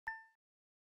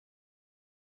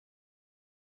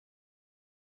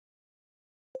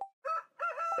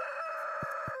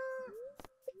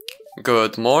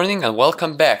Good morning and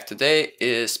welcome back. Today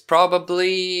is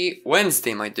probably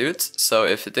Wednesday, my dudes. So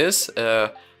if it is,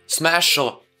 smash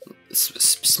your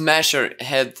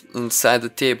head inside the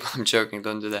table. I'm joking,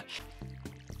 don't do that.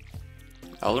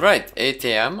 Alright, 8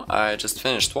 AM. I just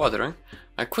finished watering.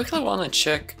 I quickly want to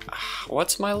check.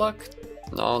 What's my luck?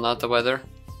 No, not the weather.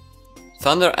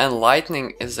 Thunder and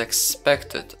lightning is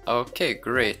expected. Okay,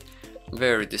 great.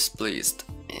 Very displeased.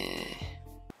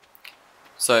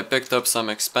 So I picked up some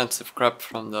expensive crap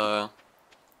from the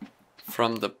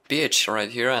beach right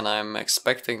here, and I'm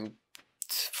expecting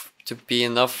to be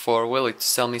enough for Willie to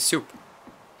sell me soup.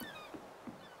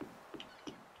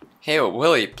 Hey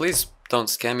Willie, please don't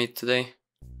scam me today.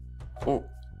 Oh,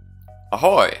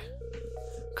 ahoy!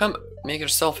 Come make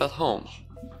yourself at home.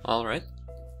 Alright.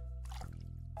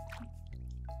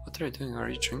 What are you doing? Are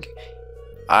you drinking?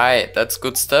 Aye, that's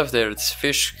good stuff there. It's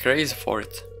fish crazy for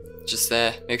it. Just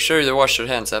make sure you wash your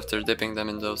hands after dipping them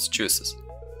in those juices.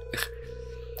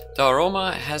 The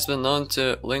aroma has been known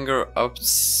to linger up to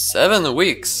 7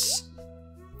 weeks.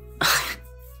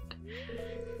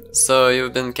 So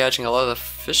you've been catching a lot of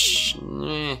fish?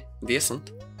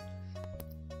 Decent.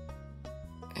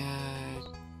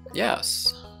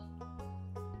 Yes.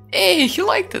 Hey, he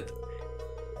liked it.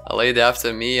 A lady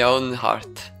after me own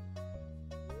heart.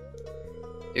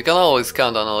 You can always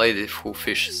count on a lady who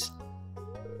fishes.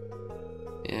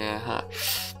 Yeah,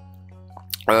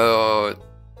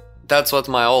 that's what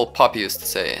my old puppy used to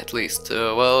say, at least.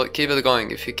 Well, keep it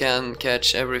going. If you can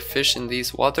catch every fish in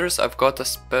these waters, I've got a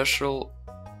special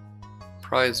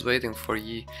prize waiting for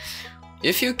ye.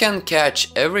 If you can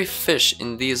catch every fish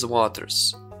in these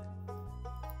waters,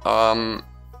 what's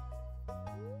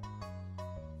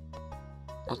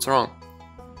wrong?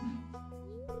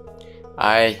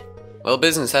 Well,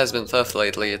 business has been tough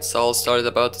lately. It's all started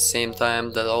about the same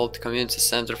time that old community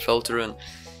center fell through, and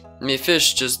me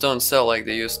fish just don't sell like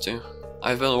they used to.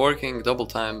 I've been working double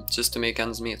time just to make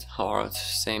ends meet. Alright,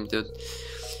 same dude.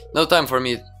 No time for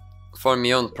me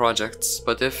own projects,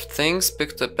 but if things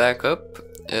picked it back up,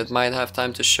 it might have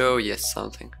time to show yes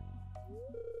something.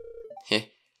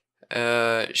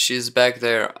 She's back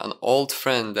there, an old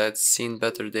friend that's seen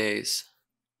better days.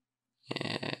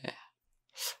 Yeah.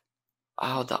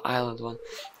 Oh, the island one.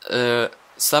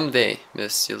 Someday,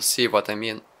 miss, you'll see what I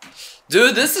mean.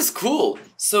 Dude, this is cool!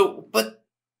 So, but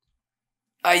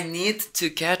I need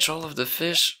to catch all of the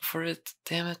fish for it.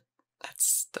 Damn it.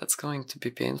 That's going to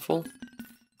be painful.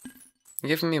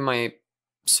 Give me my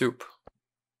soup.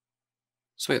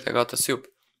 Sweet, I got the soup.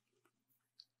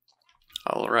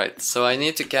 Alright, so I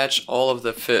need to catch all of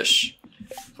the fish.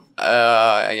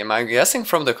 Am I guessing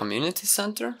from the community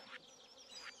center?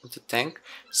 The tank.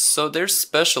 So there's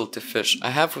specialty fish.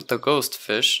 I have the ghost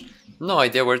fish. No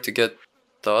idea where to get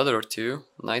the other two.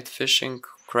 Night fishing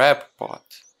crab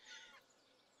pot.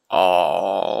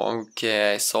 Oh,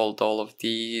 okay. I sold all of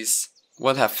these.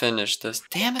 Would have finished this.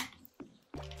 Damn it.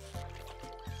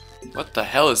 What the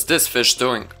hell is this fish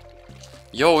doing?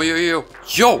 Yo.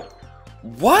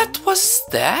 What was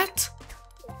that?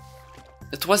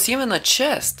 It was even a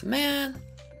chest, man.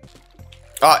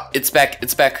 Ah, it's back.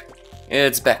 It's back.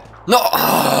 No!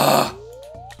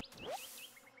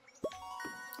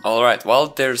 Alright, while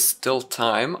there's still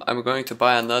time, I'm going to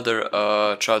buy another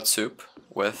trout soup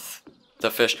with the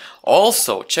fish.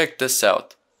 Also, check this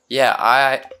out.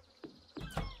 Yeah,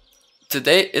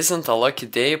 today isn't a lucky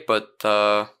day, but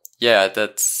yeah,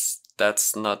 that's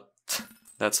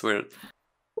weird.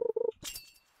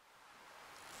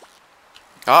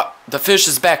 Ah, the fish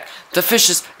is back. The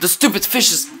stupid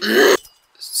fish is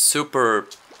super.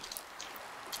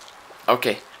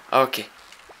 Okay,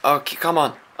 come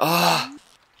on. Ah,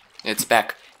 it's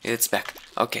back.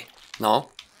 Okay,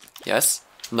 no, yes,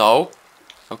 no,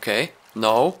 okay,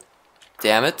 no,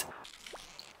 damn it.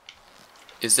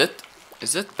 Is it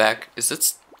back? Is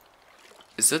it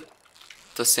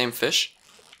the same fish?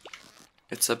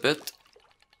 It's a bit.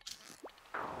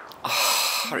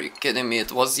 Are you kidding me?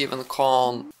 It was even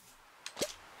calm.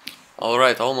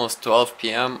 Alright, almost 12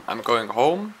 PM. I'm going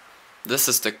home. This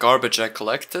is the garbage I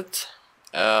collected.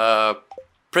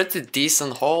 Pretty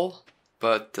decent haul,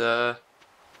 but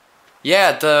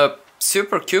yeah, the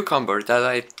super cucumber that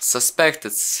I suspect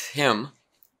it's him.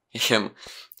 Yeah,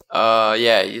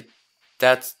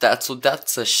 that's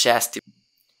a shasty.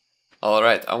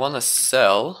 Alright, I wanna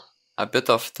sell a bit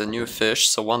of the new fish,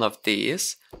 so one of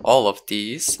these, all of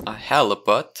these, a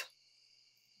halibut,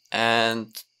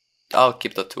 and I'll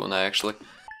keep the tuna actually.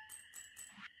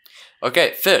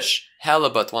 Okay, fish.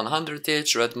 Halibut 100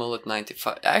 each, red mullet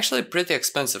 95. Actually pretty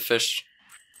expensive fish.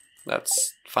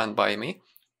 That's fine by me.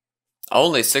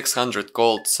 Only 600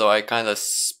 gold, so I kinda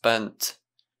spent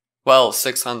Well,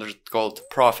 600 gold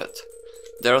profit.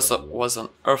 There was an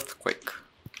earthquake.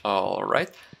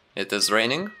 Alright. It is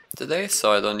raining today,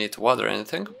 so I don't need to water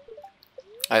anything.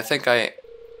 I think I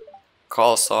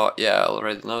saw. Yeah, I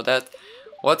already know that.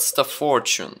 What's the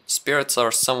fortune? Spirits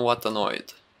are somewhat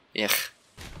annoyed. Ugh.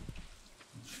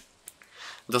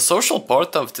 The social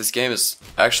part of this game is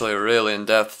actually really in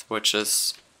depth, which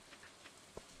is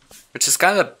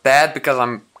kind of bad because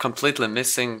I'm completely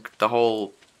missing the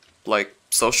whole like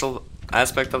social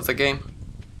aspect of the game.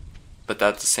 But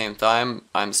at the same time,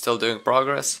 I'm still doing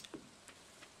progress.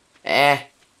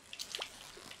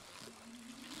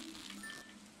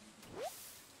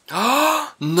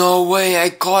 No way, I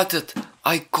got it!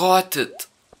 I got it!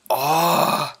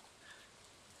 Oh!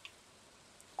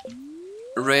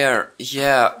 Rare,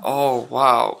 yeah, oh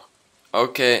wow.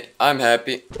 Okay, I'm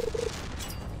happy.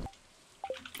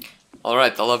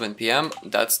 Alright, 11 PM,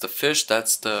 that's the fish,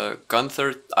 that's the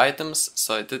Gunther items,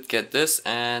 so I did get this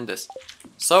and this.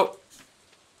 So,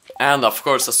 and of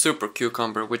course a super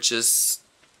cucumber, which is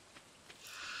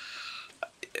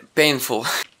painful.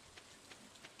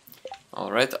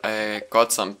 Alright, I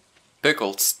got some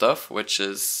pickled stuff, which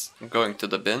is going to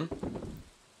the bin.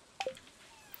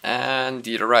 And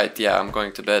you're right, yeah, I'm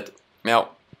going to bed. Meow.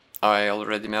 I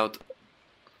already meowed.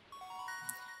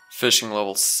 Fishing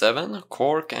level 7,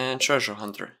 cork and treasure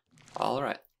hunter.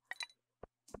 Alright.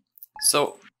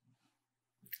 So,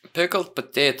 pickled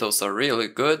potatoes are really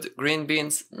good. Green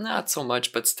beans, not so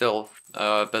much, but still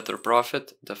better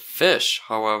profit. The fish,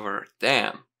 however,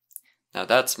 damn. Now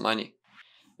that's money.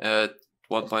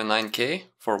 1.9k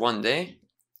for one day.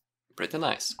 Pretty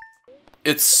nice.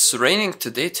 It's raining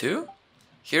today too?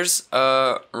 Here's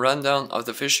a rundown of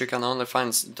the fish you can only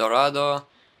find: Dorado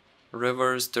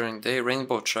rivers during day,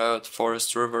 rainbow trout,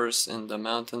 forest rivers in the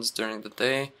mountains during the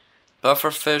day,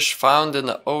 puffer fish found in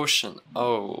the ocean.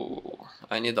 Oh,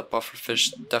 I need a puffer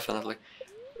fish, definitely.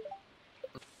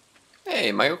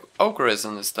 Hey, my oak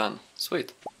resin is done.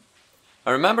 Sweet.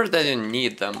 I remember that you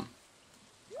need them.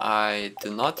 I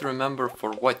do not remember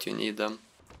for what you need them.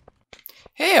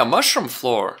 Hey, a mushroom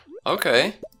floor.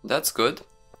 Okay, that's good.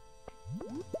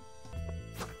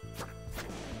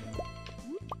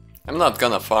 I'm not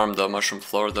gonna farm the mushroom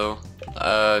floor though.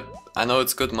 I know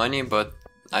it's good money, but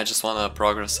I just wanna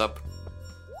progress up.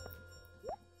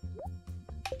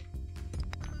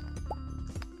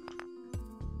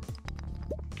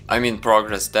 I mean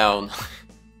progress down.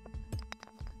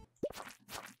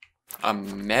 A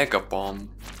mega bomb.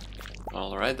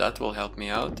 Alright, that will help me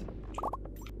out.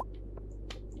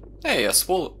 Hey, a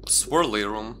swirly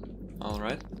room.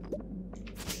 Alright.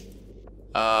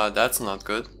 That's not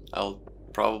good. I'll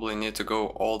probably need to go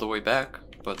all the way back,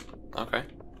 but okay.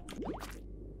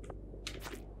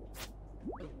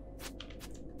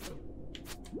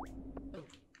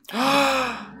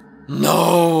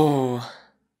 No!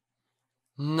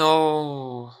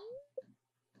 No!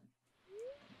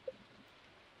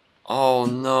 Oh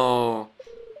no!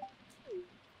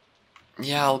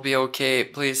 Yeah, I'll be okay.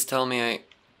 Please tell me I...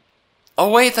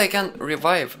 Oh wait, I can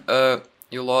revive.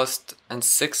 You lost and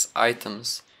 6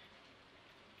 items.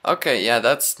 Okay, yeah,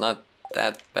 that's not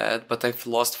that bad, but I've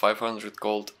lost 500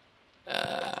 gold.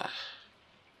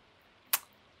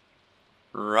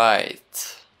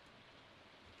 Right.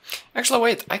 Actually,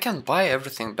 wait, I can buy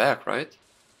everything back, right?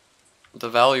 The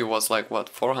value was like, what,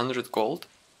 400 gold?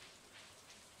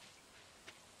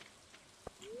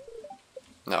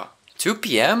 No. 2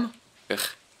 PM? Ugh.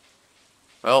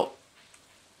 Well,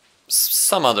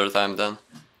 some other time then.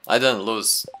 I didn't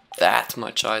lose that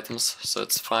much items, so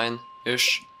it's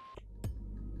fine-ish.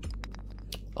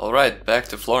 Alright, back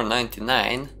to floor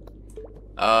 99.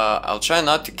 I'll try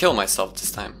not to kill myself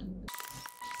this time.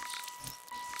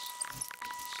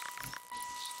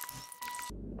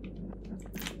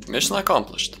 Mission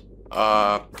accomplished.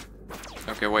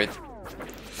 Okay, wait.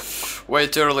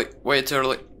 Wait early, wait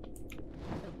early.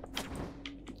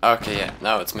 Okay, yeah,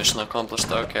 now it's mission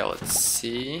accomplished. Okay, let's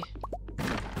see.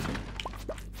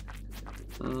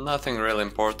 Nothing really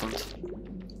important.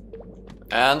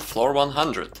 And floor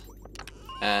 100.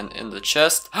 And in the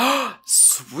chest...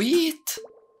 Sweet!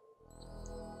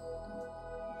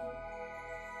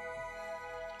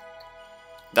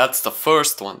 That's the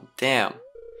first one, damn.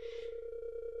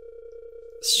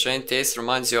 Strange taste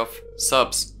reminds you of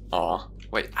subs. Aw,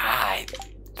 wait,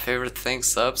 favorite thing,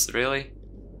 subs, really?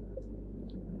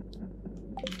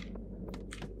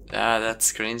 Ah,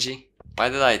 that's cringy. Why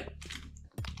did I...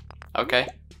 Okay.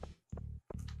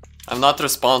 I'm not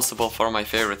responsible for my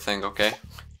favorite thing, okay?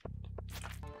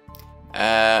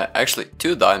 Actually,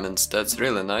 2 diamonds, that's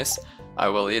really nice. I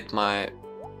will eat my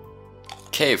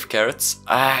cave carrots.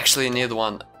 I actually need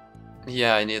one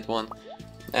Yeah, I need one.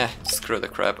 Screw the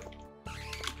crab.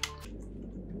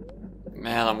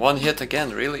 Man, I'm one hit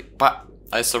again, really? But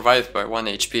I survived by 1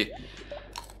 HP.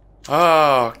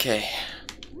 Oh, okay.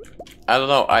 I don't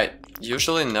know, I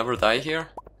usually never die here.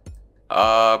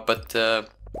 But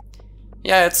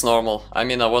yeah, it's normal. I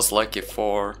mean, I was lucky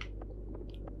for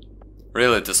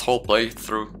really this whole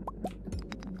playthrough.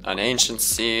 An ancient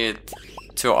seed,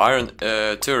 2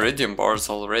 iridium bars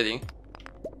already.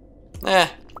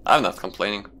 I'm not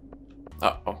complaining.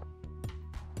 Uh-oh.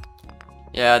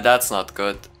 Yeah, that's not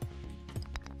good.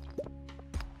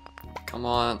 Come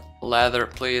on, ladder,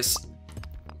 please.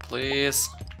 Please.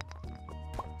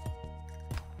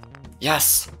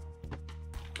 Yes!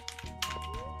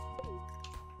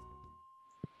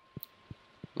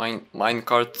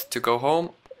 Minecart to go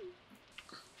home.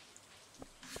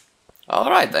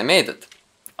 Alright, I made it.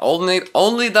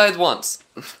 Only died once.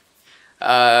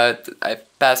 I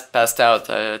passed out.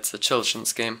 It's a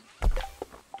children's game.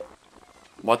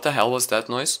 What the hell was that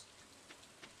noise?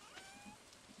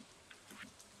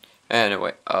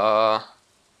 Anyway, what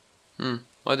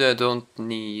do I don't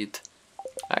need?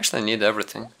 I actually need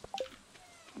everything.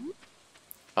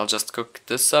 I'll just cook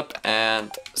this up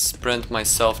and sprint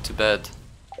myself to bed.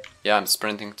 Yeah, I'm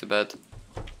sprinting to bed.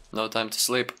 No time to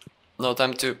sleep. No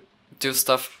time to do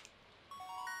stuff.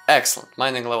 Excellent.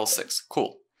 Mining level 6.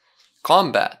 Cool.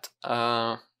 Combat.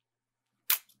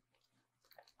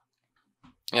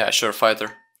 Yeah, sure,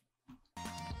 fighter.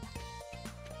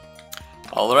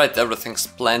 Alright, everything's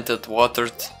planted,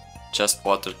 watered. Just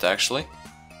watered, actually.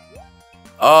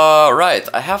 Right,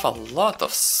 I have a lot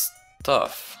of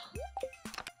stuff.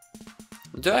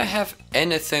 Do I have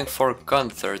anything for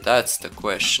Gunther? That's the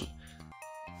question.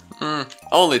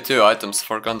 Only 2 items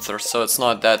for Gunther, so it's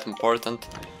not that important.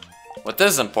 What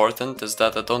is important is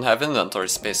that I don't have inventory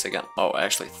space again. Oh,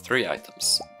 actually 3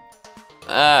 items.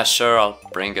 Sure, I'll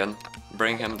bring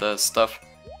him the stuff.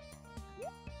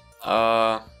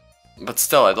 But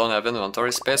still, I don't have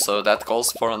inventory space, so that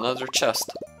calls for another chest.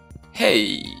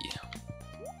 Hey!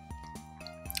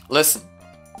 Listen.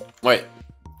 Wait,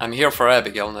 I'm here for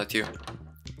Abigail, not you.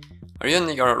 Are you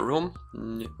in your room?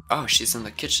 Oh, she's in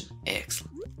the kitchen.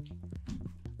 Excellent.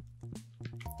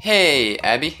 Hey,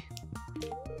 Abby.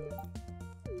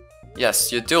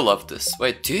 Yes, you do love this.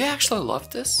 Wait, do you actually love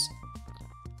this?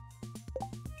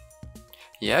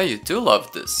 Yeah, you do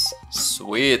love this.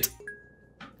 Sweet.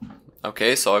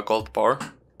 Okay, so a gold bar.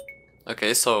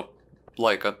 Okay, so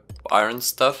like a iron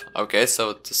stuff. Okay,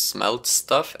 so to smelt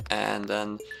stuff and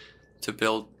then to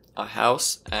build a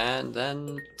house and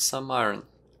then some iron.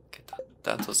 Okay,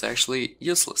 that was actually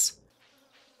useless.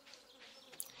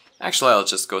 Actually, I'll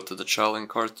just go to the traveling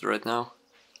cart right now.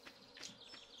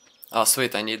 Oh,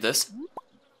 sweet, I need this.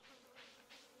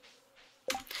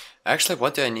 Actually,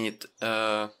 what do I need?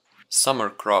 Summer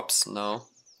crops, no.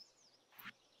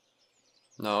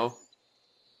 No.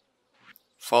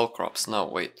 Fall crops, no,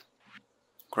 wait.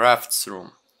 Crafts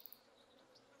room.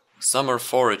 Summer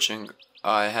foraging.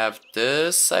 I have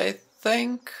this, I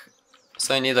think.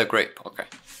 So I need a grape, okay.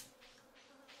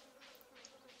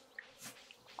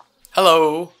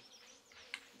 Hello!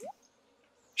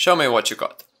 Show me what you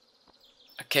got.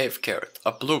 A cave carrot,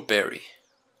 a blueberry.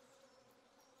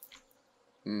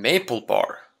 Maple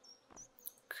bar.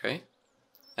 Okay.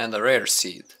 And a rare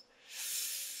seed.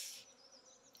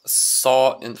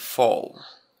 Saw in fall.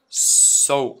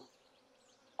 So.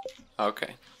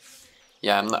 Okay.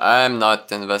 Yeah, I'm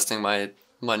not investing my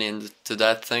money into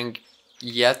that thing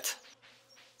yet.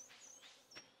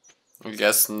 I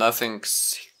guess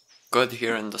nothing's good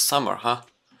here in the summer, huh?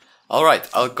 Alright,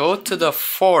 I'll go to the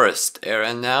forest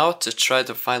area now to try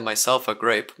to find myself a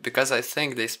grape, because I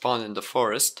think they spawn in the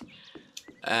forest,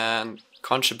 and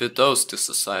contribute those to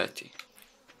society.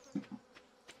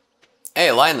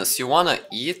 Hey Linus, you wanna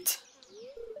eat?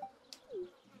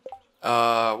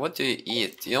 What do you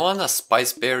eat? You want a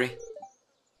spice berry?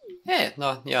 Hey,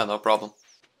 no, yeah, no problem.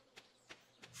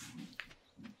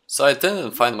 So I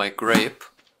didn't find my grape,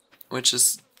 which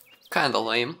is kinda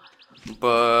lame,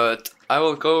 but I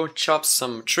will go chop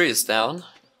some trees down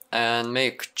and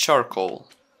make charcoal.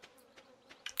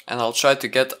 And I'll try to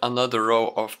get another row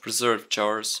of preserved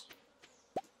jars.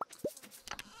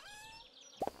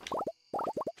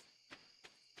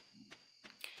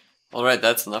 Alright,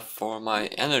 that's enough for my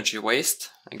energy waste,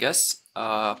 I guess.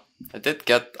 I did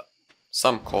get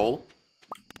some coal.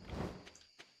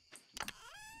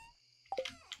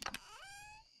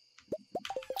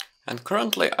 And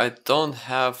currently I don't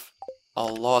have a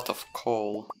lot of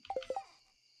coal.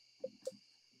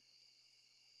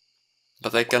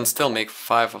 But I can still make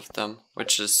 5 of them,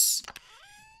 which is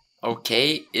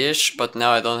okay-ish, but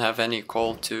now I don't have any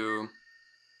coal to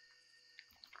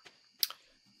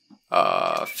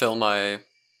fill my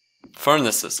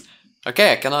furnaces.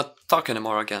 Okay, I cannot talk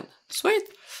anymore again. Sweet!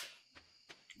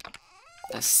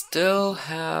 I still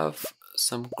have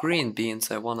some green beans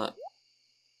I want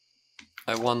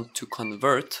to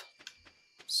convert.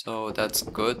 So that's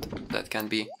good. That can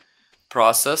be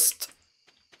processed.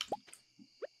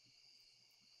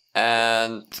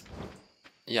 And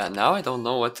yeah, now I don't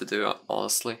know what to do,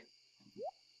 honestly.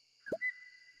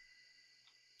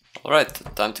 Alright,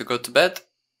 time to go to bed.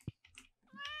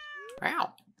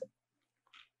 Wow.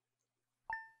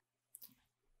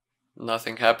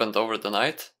 Nothing happened over the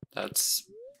night. That's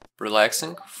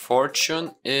relaxing.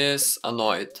 Fortune is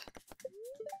annoyed.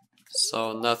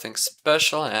 So nothing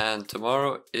special, and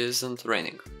tomorrow isn't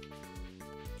raining.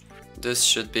 This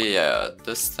should be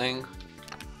this thing.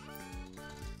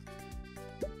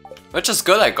 Which is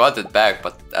good, I got it back,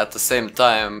 but at the same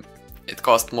time it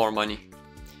cost more money.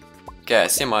 Okay, I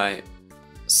see my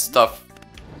stuff.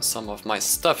 Some of my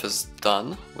stuff is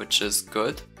done, which is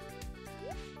good.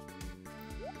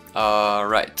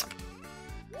 Right.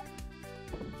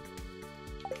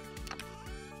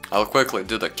 I'll quickly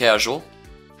do the casual.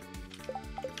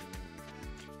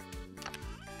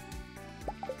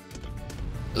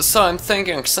 So I'm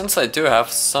thinking, since I do have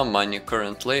some money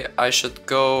currently, I should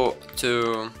go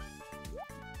to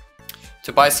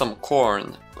buy some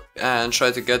corn and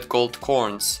try to get gold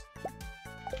corns.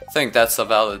 I think that's a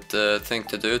valid thing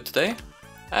to do today.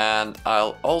 And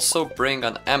I'll also bring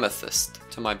an amethyst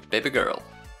to my baby girl.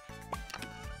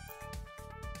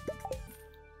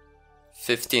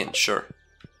 15, sure.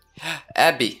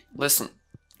 Abby, listen.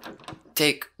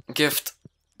 Take gift.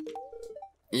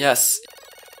 Yes.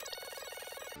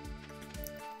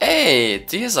 Hey,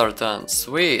 these are done.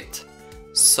 Sweet.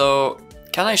 So,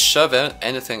 can I shove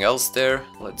anything else there?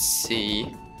 Let's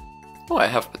see. Oh, I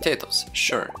have potatoes.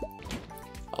 Sure.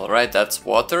 Alright, that's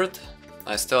watered.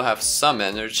 I still have some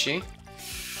energy.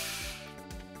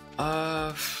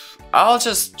 I'll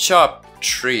just chop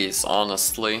trees,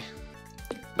 honestly.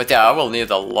 But yeah, I will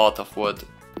need a lot of wood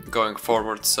going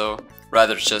forward, so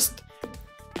rather just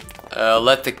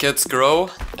let the kids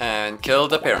grow and kill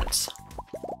the parents.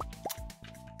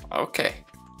 Okay.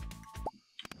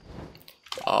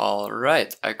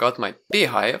 Alright, I got my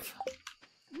beehive.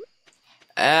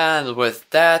 And with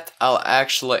that, I'll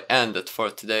actually end it for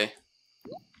today.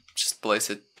 Just place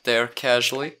it there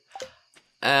casually.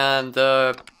 And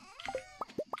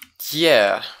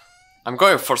yeah, I'm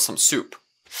going for some soup.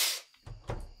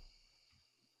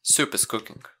 Soup is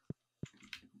cooking.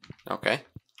 Okay.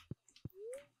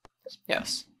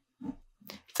 Yes.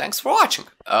 Thanks for watching.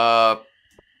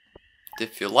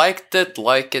 If you liked it,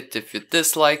 like it. If you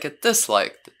dislike it,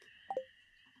 dislike it.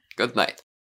 Good night.